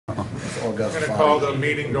August I'm going to 5. call the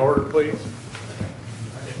meeting to order, please.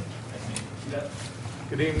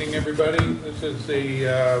 Good evening, everybody. This is the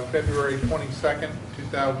February 22nd,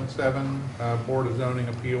 2007 Board of Zoning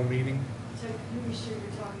Appeal meeting. So can you be sure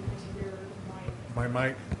you're talking into your mic? My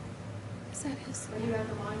mic? Is that his? Are you at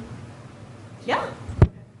the line? Yeah.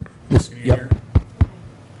 Can you Yep. hear?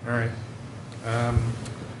 All right.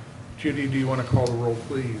 Judy, do you want to call the roll,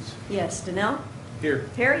 please? Yes, Donnell, Here.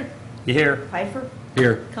 Perry, Here. Pfeiffer,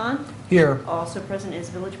 Here. Khan. Here. Also present is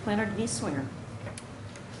Village Planner Denise Swinger.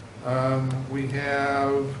 We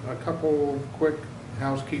have a couple quick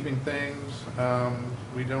housekeeping things.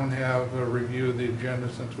 We don't have a review of the agenda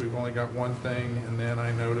since we've only got one thing, and then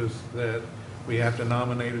I noticed that we have to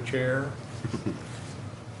nominate a chair.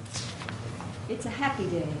 It's a happy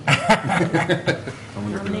day. I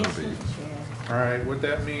wonder who that'll Nomination be. of chair. All right, what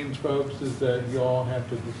that means, folks, is that you all have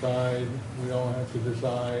to decide, we all have to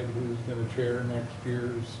decide who's going to chair next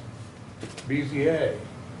year's BZA.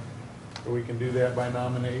 So we can do that by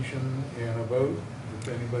nomination and a vote, if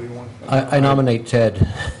anybody wants to. I nominate Ted.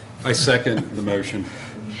 I second the motion.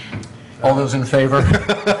 All those in favor?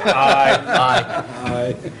 Aye.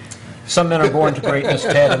 Aye. Some men are born to greatness,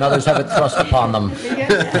 Ted, and others have it thrust upon them.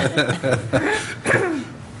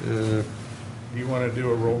 Do you want to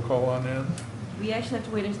do a roll call on that? We actually have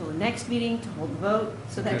to wait until the next meeting to hold the vote,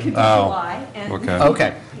 so that Okay. could be Oh, July. And okay.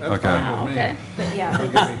 Okay. That's Okay. fine with me. Okay. But yeah, It'll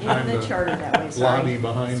give me it's time in the to charter that way, lobby sorry.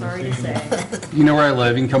 behind the Sorry to scenes. say. You know where I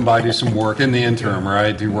live, you can come by, do some work in the interim,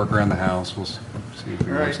 right? Do work around the house, we'll see if we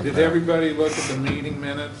All work right, something did out. everybody look at the meeting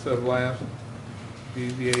minutes of last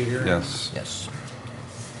BZA hearing? Yes, Yes.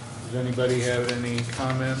 Does anybody have any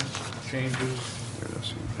comments, changes? there it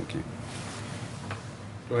is, thank you.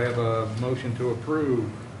 Do I have a motion to approve?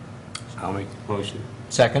 I'll make the motion.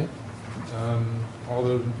 Second? All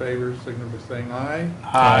those in favor, signify by saying aye.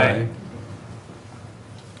 Aye.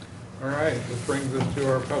 All right, this brings us to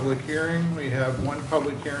our public hearing. We have one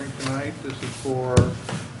public hearing tonight. This is for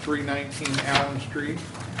 319 Allen Street.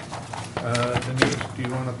 Denise, do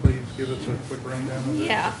you want to please give us a quick rundown of this?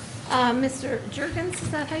 Yeah. Mr. Jurgens, is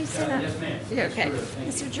that how you say that? Yes, ma'am. Yeah, okay. Thank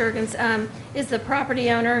you. Mr. Jurgens is the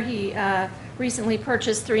property owner. He recently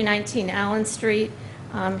purchased 319 Allen Street.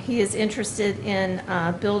 He is interested in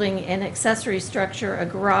building an accessory structure, a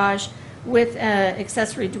garage, with an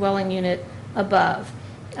accessory dwelling unit above.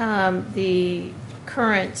 The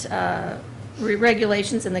current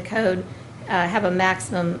regulations in the code have a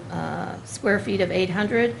maximum square feet of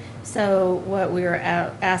 800. So what we are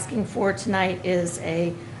asking for tonight is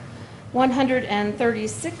a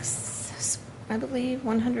 136, I believe,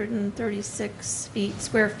 136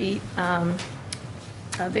 square feet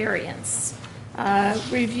variance.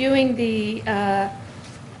 Reviewing the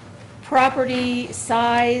property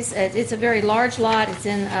size, it's a very large lot. It's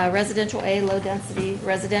in residential A, low-density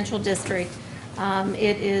residential district.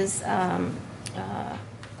 It is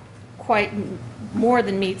quite more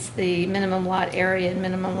than meets the minimum lot area and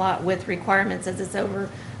minimum lot width requirements, as it's over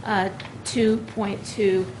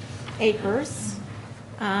 2.2 acres.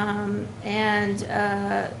 And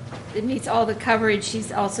it meets all the coverage.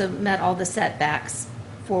 She's also met all the setbacks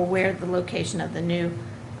for where the location of the new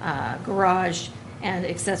garage and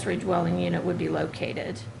accessory dwelling unit would be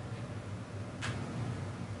located.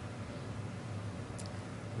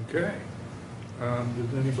 Okay.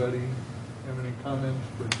 Does anybody have any comments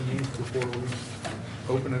for Denise before we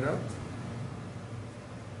open it up?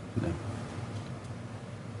 No.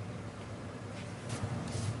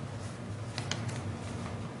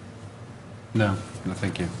 No, no,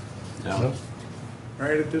 thank you. No. All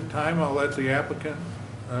right, at this time, I'll let the applicant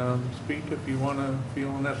speak if you want to feel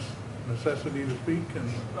a necessity to speak,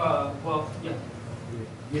 and Well, yeah.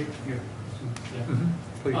 Yeah.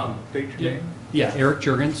 please state your name. Yeah, Eric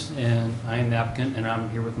Jurgens, and I am the applicant, and I'm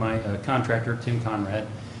here with my contractor, Tim Conrad.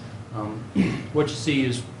 What you see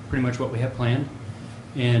is pretty much what we have planned,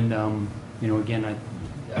 and, you know, again,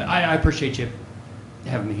 I appreciate you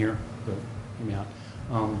having me here, but hear me out.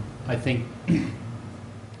 I think,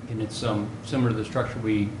 and it's similar to the structure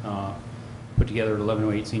we put together at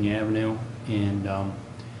 1108 Senior Avenue, and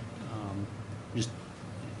just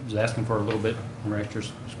was asking for a little bit more extra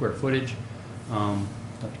square footage.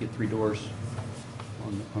 Have to get 3 doors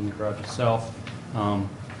on the garage itself.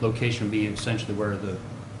 Location would be essentially where the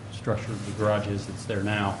structure of the garage is that's there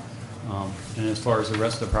now. And as far as the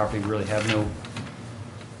rest of the property, we really have no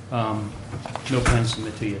plans to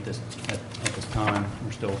submit to you at this time.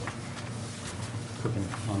 We're still cooking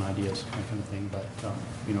on ideas, that kind of thing. But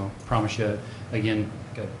you know, promise you again,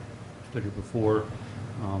 like I stood here before.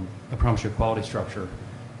 I promise you a quality structure,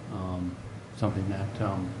 something that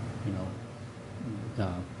you know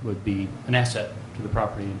would be an asset to the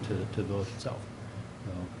property and to the village itself.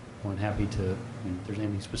 So, more than happy to, if there's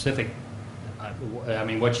anything specific, I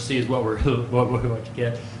mean, what you see is what what you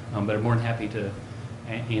get, but I'm more than happy to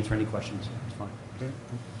answer any questions. It's fine.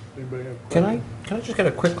 Anybody have Can questions? I just get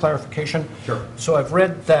a quick clarification? Sure. So I've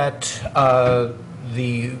read that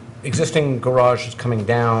the existing garage is coming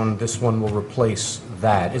down, this one will replace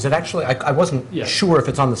that. Is it actually, I wasn't Yeah. sure if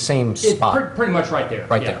it's on the same It's spot. pretty much right there.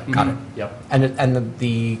 Right Yeah. there, got it. Yep. And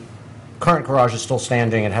the current garage is still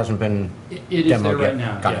standing, it hasn't been It is there demoed right yet?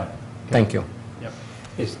 now, Got yeah. it. Thank you. Yep.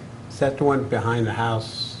 Is that the one behind the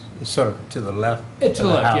house, sort of to the left? It's to the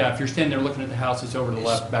left, house? yeah. If you're standing there looking at the house, it's over to the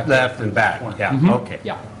left, back. Left and back, corner. yeah, Mhm. okay.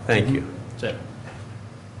 Yeah. Thank you. That's it.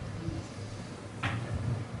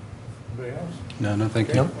 Anybody else? No, thank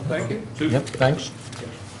you. No? Well, thank you. Yep, thanks.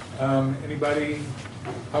 Anybody,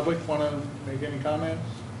 public, want to make any comments?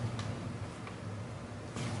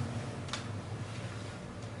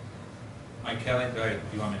 Mike Kelly, do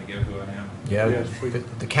you want me to give who I am? Yeah, Yes, please.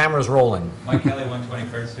 the camera's rolling. Mike Kelly,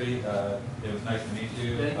 121st Street. It was nice to meet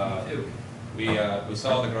you. We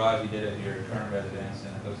saw the garage you did at your current residence,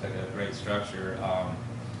 and it looks like a great structure.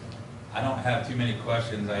 I don't have too many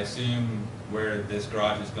questions. I assume where this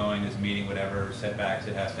garage is going is meeting whatever setbacks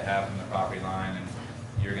it has to have from the property line, and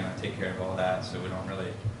you're going to take care of all that, so we don't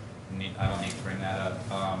really need, I don't need to bring that up.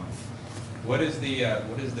 What is the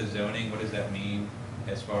zoning? What does that mean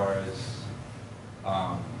as far as,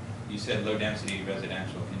 you said low-density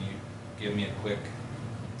residential. Can you give me a quick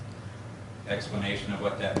explanation of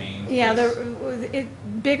what that means? Yeah,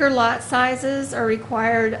 bigger lot sizes are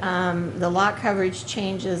required, the lot coverage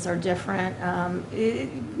changes are different.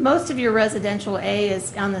 Most of your residential A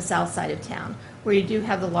is on the south side of town, where you do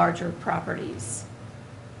have the larger properties.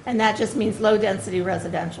 And that just means low-density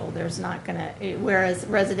residential. There's not gonna, whereas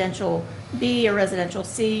residential B or residential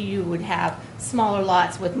C, you would have smaller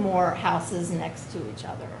lots with more houses next to each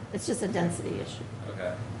other. It's just a density issue.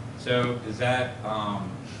 Okay, so does that, now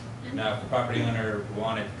if the property owner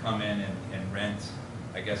wanted to come in and rent,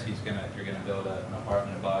 I guess if you're gonna build an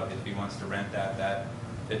apartment above, if he wants to rent that, that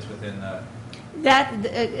fits within the,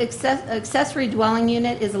 The accessory dwelling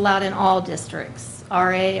unit is allowed in all districts,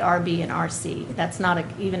 RA, RB, and RC. That's not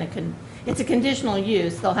it's a conditional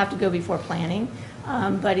use. They'll have to go before planning,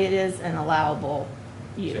 but it is an allowable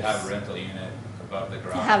use. to have a rental unit above the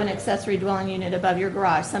garage? To have an accessory dwelling unit above your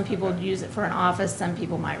garage. Some people Okay. use it for an office, some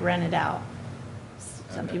people might rent it out.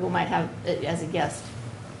 Some Okay. people might have it as a guest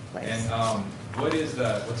place. And what's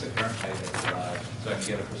the current height of the garage, so I can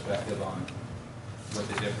get a perspective on what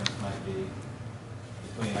the difference might be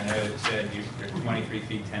between, I know it said you're 23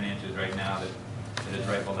 feet 10 inches right now, that it is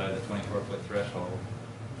right below the 24-foot threshold.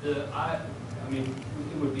 I mean,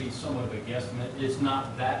 it would be somewhat of a guesstimate. It's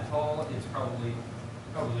not that tall. It's probably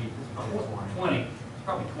 20. It's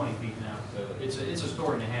probably 20 feet now. So it's a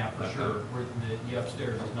story and a half for Okay. sure. Where the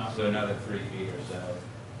upstairs is not. So another 3 feet or so.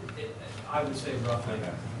 I would say roughly.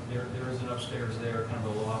 Okay. There is an upstairs there, kind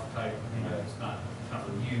of a loft type. You know, it's not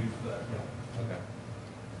really huge, but yeah. Okay.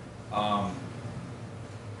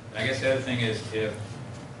 I guess the other thing is, if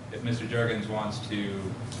Mr. Jurgens wants to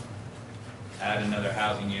add another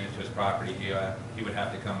housing unit to his property, he would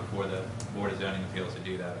have to come before the Board of Zoning Appeals to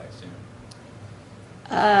do that, I assume.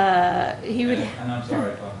 He would, And I'm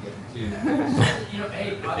sorry if I'm getting too... You know,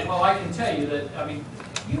 hey, well, I can tell you that, I mean,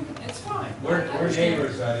 it's fine. We're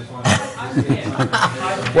neighbors, so I just want to... I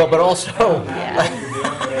understand. Well, but also, yeah.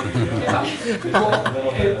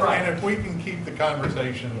 And if we can keep the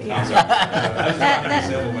conversation. That's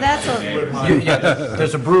a,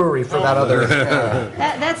 there's a brewery for that other,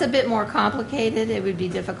 that's a bit more complicated. It would be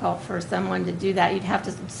difficult for someone to do that. You'd have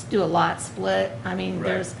to do a lot split. I mean,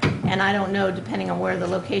 Right. and I don't know, depending on where the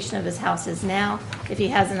location of his house is now, if he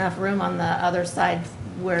has enough room on the other side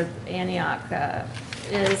where Antioch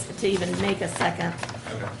is to even make a second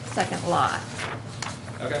lot.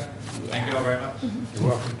 Okay, thank you all very much. You're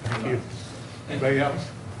welcome. Thank you. Anybody else?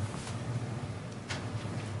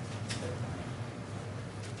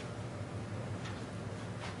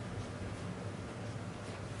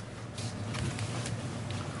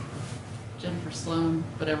 Jennifer Sloan,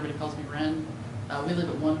 but everybody calls me Ren. We live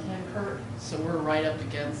at 110 Kurt, so we're right up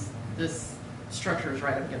against, this structure is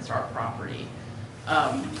right up against our property.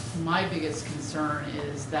 My biggest concern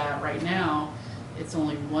is that right now, it's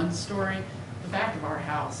only 1 story. The back of our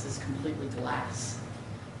house is completely glass.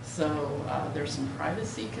 So there's some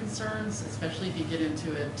privacy concerns, especially if you get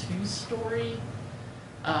into a 2-story.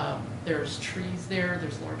 There's trees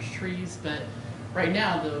there's large trees, but right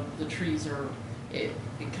now the trees are, it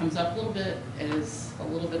comes up a little bit and is a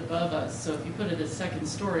little bit above us. So if you put it a 2nd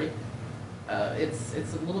story, it's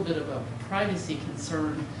a little bit of a privacy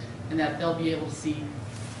concern and that they'll be able to see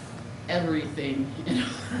everything in our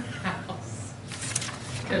house.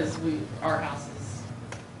 Because our house is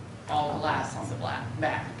all glass on the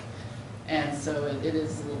back. And so it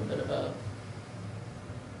is a little bit of a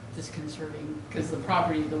disconcerting, because the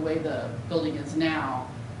property, the way the building is now,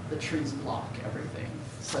 the trees block everything.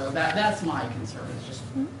 So that's my concern, is just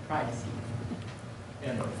privacy.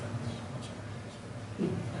 And no offense.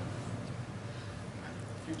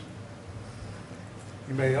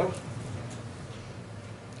 Anybody else?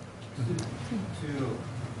 To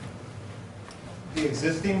the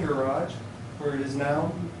existing garage, where it is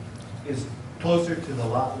now, is closer to the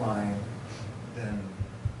lot line than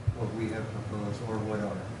what we have proposed, or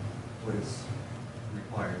what is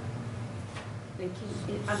required.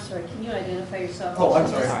 I'm sorry, can you identify yourself? Oh, I'm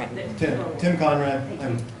sorry. Just- Tim Conrad, Thank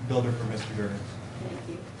I'm you. builder for Mr. Gardens. Thank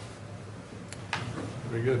you.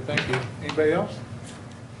 Very good, thank you. Anybody else?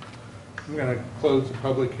 I'm going to close the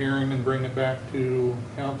public hearing and bring it back to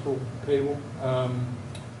council table.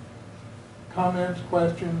 Comments,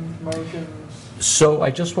 questions, motions? So I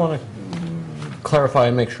just want to clarify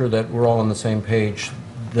and make sure that we're all on the same page.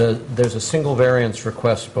 There's a single variance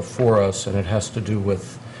request before us, and it has to do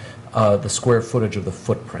with the square footage of the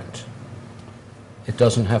footprint. It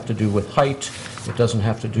doesn't have to do with height, it doesn't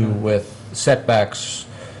have to do with setbacks,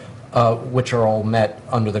 which are all met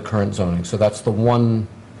under the current zoning. So that's the one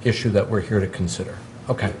issue that we're here to consider.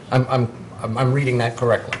 Okay, I'm reading that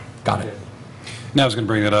correctly. Got it. Now I was going to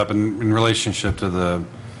bring that up in relationship to the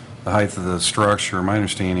height of the structure. My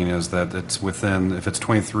understanding is that it's within, if it's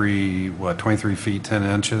 23 feet 10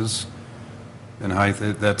 inches in height,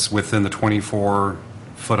 that's within the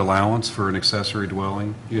 24-foot allowance for an accessory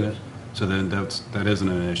dwelling unit. So then that isn't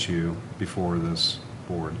an issue before this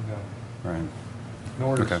board, No. right?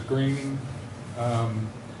 Nor is Okay. screening.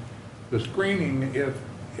 The screening, if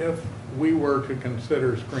we were to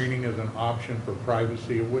consider screening as an option for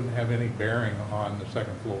privacy, it wouldn't have any bearing on the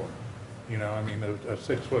second floor. You know, I mean, a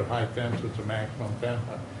 6-foot high fence is a maximum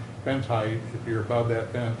fence height. If you're above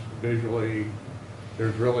that fence visually,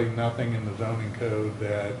 there's really nothing in the zoning code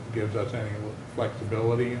that gives us any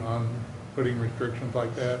flexibility on putting restrictions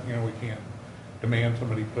like that. You know, we can't demand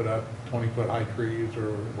somebody put up 20-foot high trees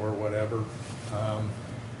or whatever.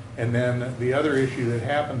 And then the other issue that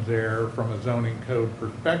happens there from a zoning code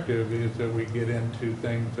perspective is that we get into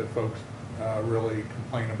things that folks really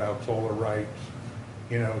complain about: solar rights,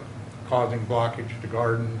 you know, causing blockage to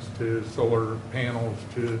gardens, to solar panels,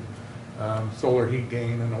 to solar heat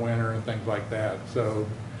gain in the winter and things like that. So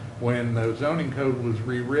when the zoning code was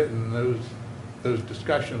rewritten, those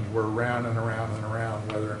discussions were around and around and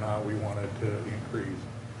around whether or not we wanted to increase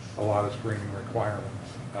a lot of screening requirements.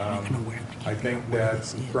 I think that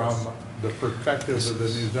from the perspective of the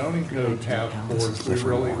new zoning code task force, we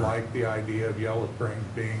really like the idea of Yellow Springs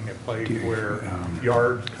being a place where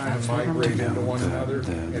yards kind of migrate into one another,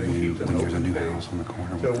 and it keeps an open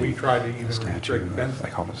space. So we try to even restrict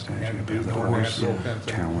fencing and do more natural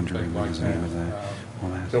fencing and things like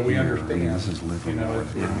that. So we understand, you know,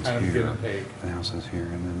 it's kind of give and take. The house is here,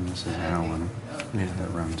 and then this is Allen,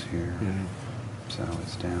 that runs here. So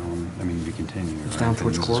it's down, I mean, if you continue. It's down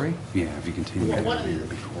towards Quarry? Yeah, if you continue. Well, down here, it'd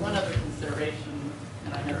be Quarry. one other consideration,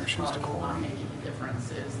 and I know this Directions to probably will not Quarry. make any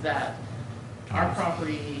difference, is that our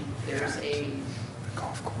property, there's a, The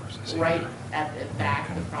golf course is right here. at the back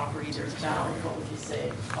of the property, there's about, what would you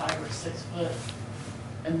say, 5 or 6 foot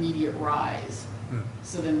immediate rise.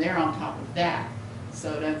 So then they're on top of that.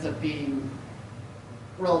 So it ends up being,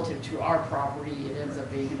 relative to our property, it ends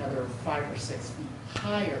up being another 5 or 6 feet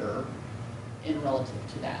higher in relative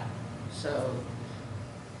to that. So,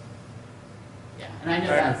 yeah, and I know I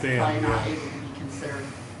that's understand, probably not yeah. able to be considered.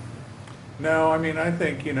 No, I mean, I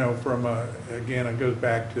think, you know, from again, it goes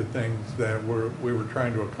back to things that we were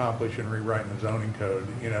trying to accomplish in rewriting the zoning code.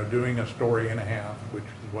 You know, doing a story and a half, which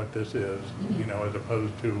is what this is, you know, as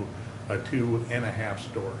opposed to a 2.5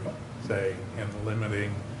 story, say, and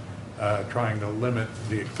limiting, trying to limit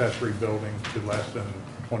the accessory buildings to less than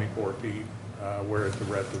 24 feet, whereas the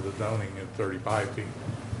rest of the zoning is 35 feet.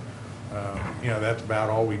 You know, that's about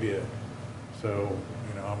all we did. So,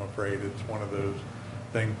 you know, I'm afraid it's one of those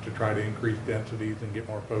things to try to increase densities and get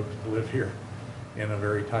more folks to live here in a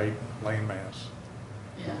very tight lane mass,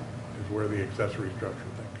 Yeah. is where the accessory structure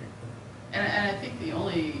thing came from. And I think the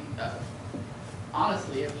only,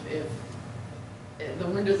 honestly, if the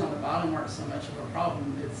windows on the bottom aren't so much of a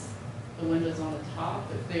problem, it's the windows on the top.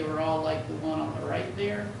 If they were all like the one on the right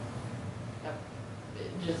there, that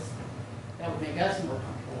would make us more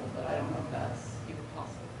comfortable, but I don't know if that's even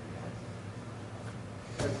possible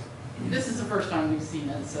for you guys. This is the first time we've seen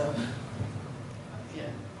it, so, yeah.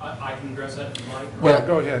 I can address that if you like. Well,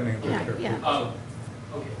 go ahead and answer. Yeah, sure. yeah. Oh,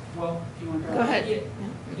 okay, well, if you want to. Go ahead.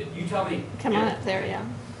 Yeah, you tell me. Come on up there, yeah.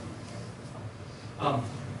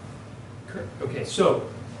 Okay, so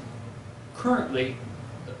currently,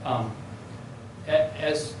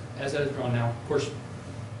 as that is drawn now, of course,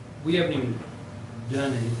 we haven't even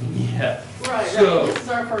done anything yet. Right, So- right, this is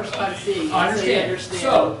our first time seeing it, I so you understand.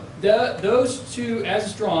 So, those two, as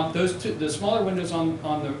it's drawn, those two, the smaller windows on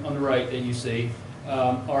the right that you see,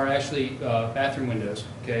 are actually bathroom windows,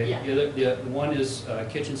 okay? Yeah. The one is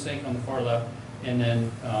kitchen sink on the far left, and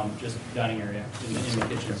then just dining area in the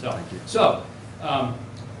kitchen itself. So,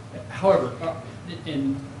 however,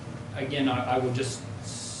 and again, I will just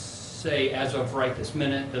say, as of right this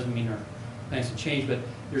minute, doesn't mean our plans have changed, but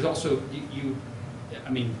there's also, I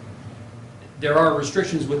mean, there are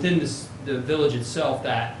restrictions within the village itself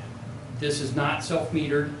that this is not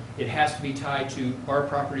self-metered. It has to be tied to our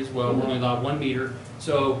property as well. We're only allowed 1 meter.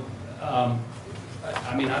 So, I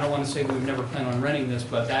mean, I don't want to say we've never planned on renting this,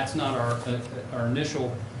 but that's not our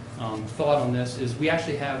initial thought on this. Is we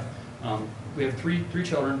actually have we have three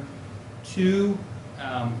children. 2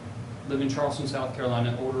 live in Charleston, South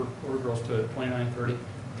Carolina, older girls to 29, 30,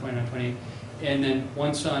 29, 28, and then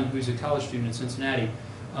 1 son who's a college student in Cincinnati.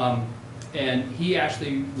 And he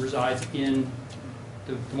actually resides in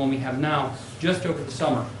the one we have now, just over the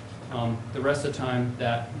summer. The rest of the time,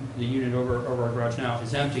 that the unit over our garage now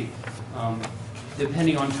is empty.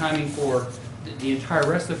 Depending on timing for the entire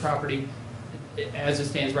rest of the property, as it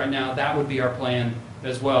stands right now, that would be our plan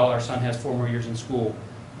as well. Our son has 4 more years in school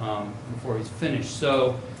before he's finished.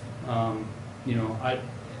 So, you know,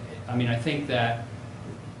 I mean, I think that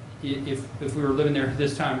if we were living there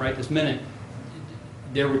this time, right this minute,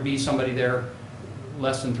 there would be somebody there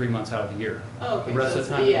less than 3 months out of the year. Okay, The rest so of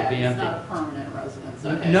the time it would be it's empty. not a permanent residence,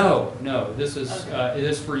 okay. No, this is, Okay. it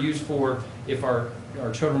is for use for if our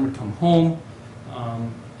children would come home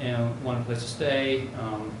and want a place to stay,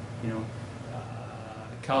 you know,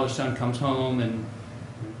 college son comes home and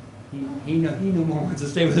he no more wants to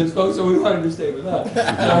stay with his folks, so we wanted to stay with us.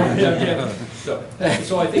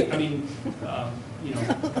 So I think, I mean, you know,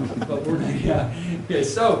 but we're, yeah, okay,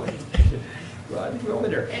 so, well, I think we're over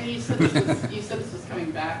there. And you said this was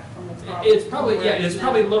coming back from the property? It's probably, from yeah, where it it's is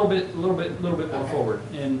probably a now? little bit more Okay. forward.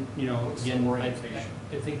 And, you know, again, more I orientation.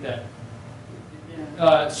 think that,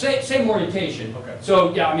 Yeah. same orientation. Okay.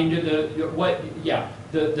 So, yeah, I mean,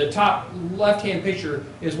 the top left-hand picture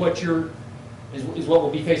is what is what will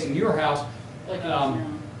be facing your house. Like it is now.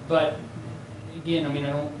 But, again, I mean,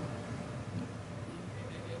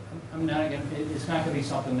 I'm not gonna, it's not gonna be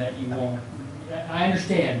something that you won't, I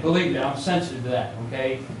understand, believe me, I'm sensitive to that,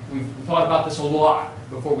 okay? We've thought about this a lot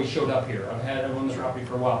before we showed up here. I've owned this property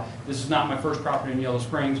for a while. This is not my first property in Yellow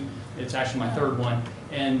Springs, it's actually my 3rd one.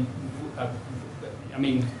 And, I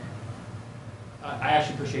mean, I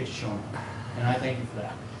actually appreciate you showing up, and I thank you for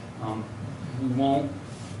that. We won't,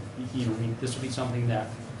 you know, I mean, this will be something that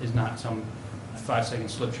is not some 5-second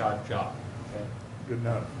slipshod job, okay? Good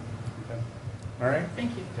enough. Okay. All right?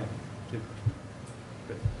 Thank you. Okay, good.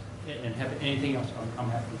 Good. And have anything else, I'm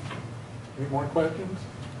happy. Any more questions?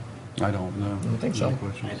 I don't know. I think so. No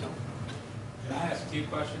questions. Can I ask 2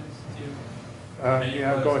 questions too?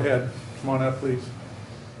 Yeah, go ahead. Come on up, please.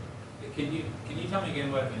 Can you tell me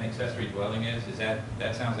again what an accessory dwelling is? Is that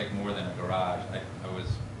sounds like more than a garage?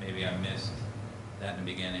 Maybe I missed that in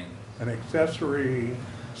the beginning. An accessory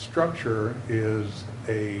structure is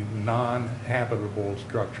a non-habitable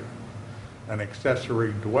structure. An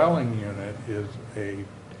accessory dwelling unit is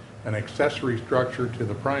an accessory structure to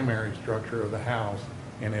the primary structure of the house,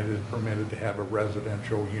 and it is permitted to have a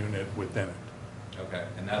residential unit within it. Okay,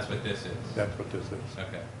 and that's what this is? That's what this is.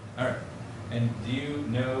 Okay, all right. And do you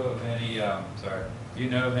know of any,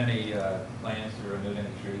 plans to remove any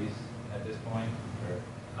trees at this point?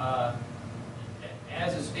 Or?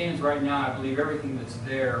 As it stands right now, I believe everything that's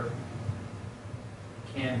there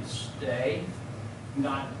can stay.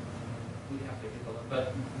 Not, we have to take a look,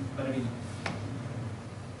 but I mean,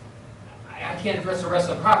 I can't address the rest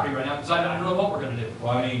of the property right now because I don't know what we're going to do.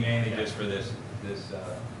 Well, I mean mainly just for this,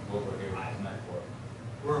 what we're here tonight for.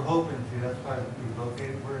 We're hoping to, that's why we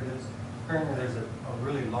located where it is. Currently, there's a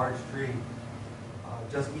really large tree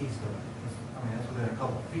just east of it. I mean, that's within a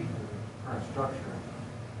couple of feet of the current structure.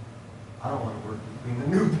 I don't want to work between the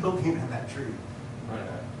new building and that tree.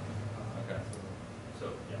 Okay.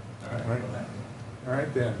 So, yeah. All right. Right. All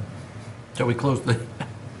right, then. So we close the,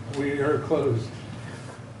 We are closed.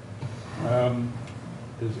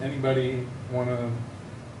 Does anybody want to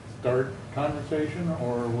start conversation,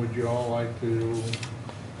 or would you all like to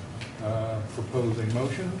propose a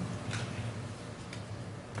motion?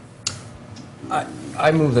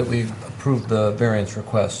 I move that we approve the variance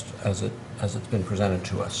request as it's been presented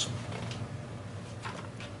to us.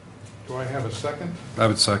 Do I have a second? I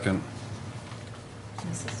would second.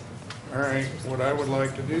 All right, what I would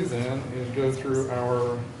like to do then is go through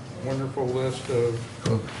our wonderful list of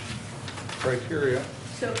criteria.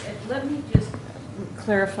 So let me just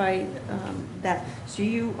clarify that. So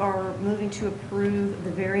you are moving to approve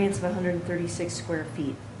the variance of 136 square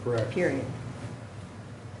feet? Correct. Period?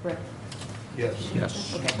 Correct. Yes.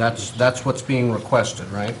 Yes, Okay. that's what's being requested,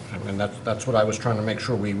 right? I mean, that's what I was trying to make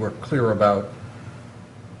sure we were clear about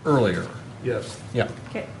earlier. Yes. Yeah,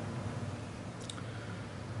 Okay.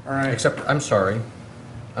 All right. except, I'm sorry.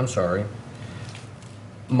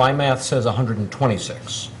 My math says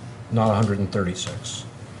 126, not 136.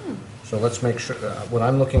 So let's make sure, what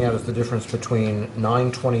I'm looking at is the difference between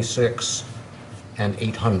 926 and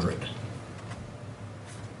 800.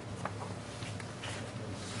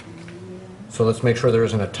 So let's make sure there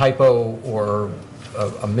isn't a typo or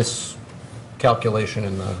a miscalculation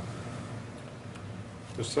in the...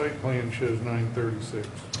 The site plan shows 936.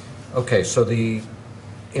 Okay, so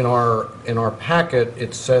in our packet,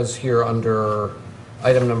 it says here under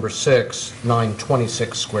item number 6,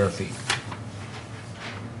 926 square feet.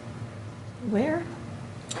 Where?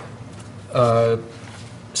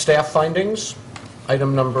 Staff findings,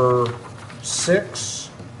 item number 6.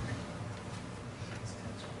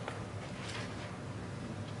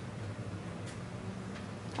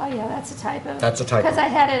 Oh, yeah, that's a typo. That's a typo. Because I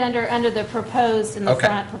had it under the proposed, in the Okay.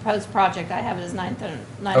 front, proposed project, I have it as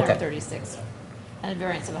 936, and a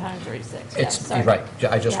variance of 136. Yeah, It's, sorry. you're right.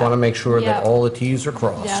 I just Yeah. want to make sure that Yeah. all the Ts are Yeah,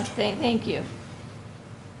 crossed. thank you.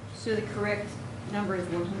 So the correct number is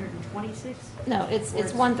 126? No,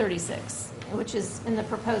 it's 136, which is, in the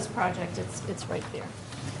proposed project, it's right there,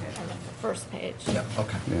 on the first page. Yeah,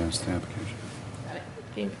 okay. Yeah, it's the application.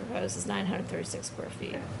 Being proposed is 936 square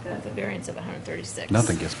feet, with a variance of 136.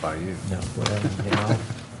 Nothing gets by you. No, whatever, you know.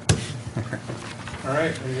 All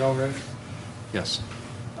right, are you all ready? Yes.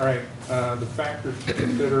 All right, the factors to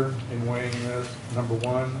consider in weighing this, number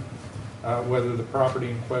one, whether the property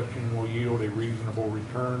in question will yield a reasonable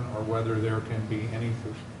return or whether there can be any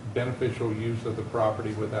beneficial use of the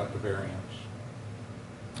property without the variance.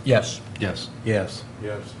 Yes. Yes. Yes.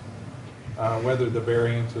 Yes. Whether the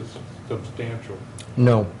variance is substantial.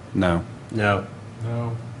 No. No. No.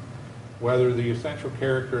 No. Whether the essential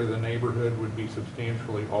character of the neighborhood would be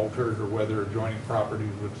substantially altered or whether adjoining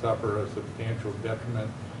properties would suffer a substantial detriment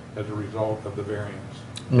as a result of the variance.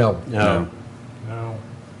 No. No. No.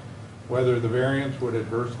 Whether the variance would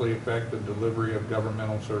adversely affect the delivery of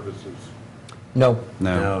governmental services. No.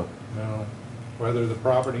 No. No. Whether the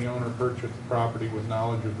property owner purchased the property with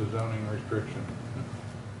knowledge of the zoning restriction.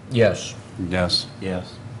 Yes. Yes.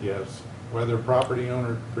 Yes. Yes. Whether property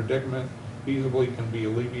owner predicament feasibly can be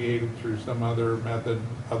alleviated through some other method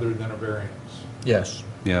other than a variance. Yes.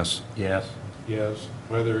 Yes. Yes. Yes.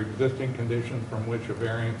 Whether existing conditions from which a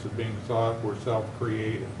variance is being sought were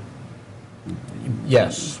self-created.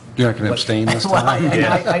 Yes. You're not going to abstain this Well, time?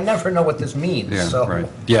 I never know what this means, Yeah, so... right.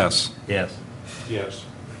 Yes. Yes. Yes.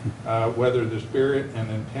 Whether the spirit and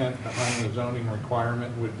intent behind the zoning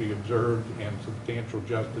requirement would be observed and substantial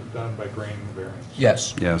justice done by granting the variance.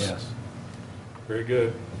 Yes. Yes. Yes. Very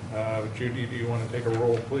good. Judy, do you want to take a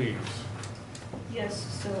roll, please? Yes,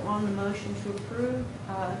 so on the motion to approve,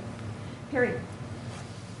 Perry?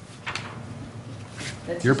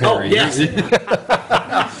 That's- You're Perry. yes. Are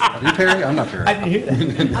you Perry? I'm not Perry. I didn't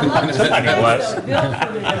hear that. I love Somebody this. was. Bill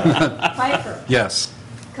for the, Piper, Yes.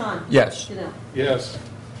 Con. Yes. Janelle. Yes.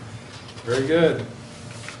 Very good.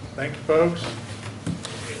 Thank you, folks.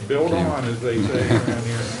 Build on, as they say around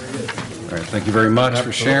here. All right, thank you very much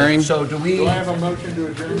for sharing. So do we... Do I have a motion to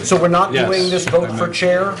adjourn? So we're not Yes. doing this vote for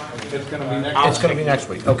chair? It's going to be next. It's going to be next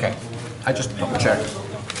week, okay. I just double checked.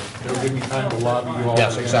 It'll give me time to lobby you all.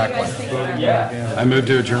 Yes, again. exactly. Vote again. I move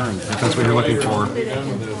to adjourn, if that's what you're looking for.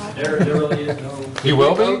 You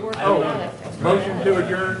will be? Oh, motion to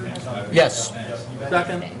adjourn, Yes.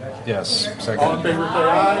 second. Yes. All in Second. favor, say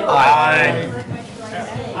aye.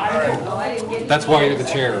 That's why you're the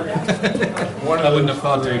chair. I wouldn't have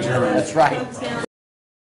thought to adjourn. That's right.